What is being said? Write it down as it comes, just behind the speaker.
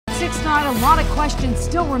6-9, a lot of questions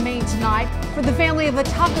still remain tonight for the family of a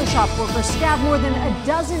taco shop worker stabbed more than a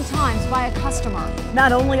dozen times by a customer.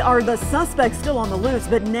 Not only are the suspects still on the loose,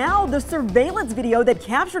 but now the surveillance video that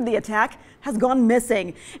captured the attack has gone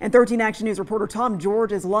missing. And 13 Action News reporter Tom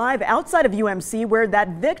George is live outside of UMC, where that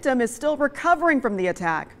victim is still recovering from the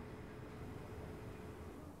attack.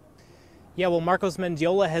 Yeah, well, Marcos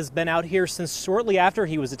Mendiola has been out here since shortly after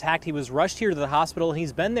he was attacked. He was rushed here to the hospital, and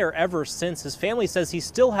he's been there ever since. His family says he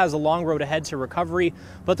still has a long road ahead to recovery,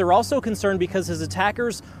 but they're also concerned because his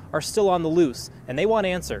attackers are still on the loose, and they want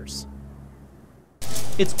answers.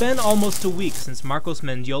 It's been almost a week since Marcos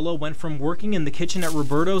Mendiola went from working in the kitchen at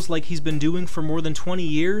Roberto's like he's been doing for more than 20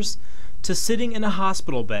 years to sitting in a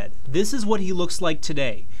hospital bed. This is what he looks like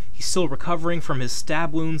today. He's still recovering from his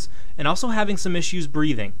stab wounds and also having some issues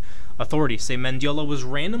breathing. Authorities say Mendiola was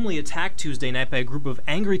randomly attacked Tuesday night by a group of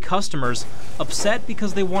angry customers upset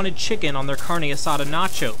because they wanted chicken on their carne asada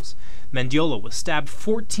nachos. Mendiola was stabbed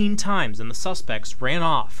 14 times and the suspects ran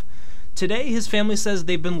off. Today, his family says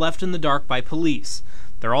they've been left in the dark by police.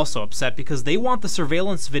 They're also upset because they want the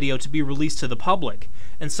surveillance video to be released to the public.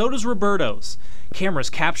 And so does Roberto's. Cameras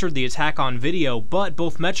captured the attack on video, but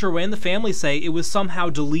both Metro and the family say it was somehow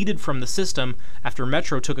deleted from the system after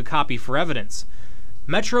Metro took a copy for evidence.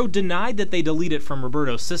 Metro denied that they deleted it from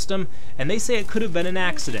Roberto's system, and they say it could have been an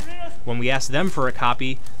accident. When we asked them for a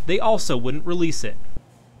copy, they also wouldn't release it.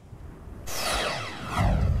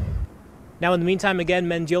 Now, in the meantime, again,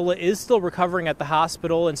 Mendiola is still recovering at the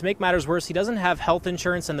hospital, and to make matters worse, he doesn't have health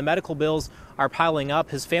insurance and the medical bills are piling up.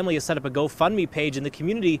 His family has set up a GoFundMe page, and the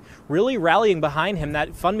community really rallying behind him.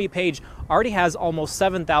 That GoFundMe page already has almost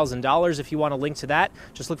 $7,000. If you want a link to that,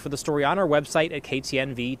 just look for the story on our website at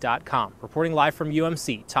ktnv.com. Reporting live from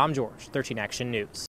UMC, Tom George, 13 Action News.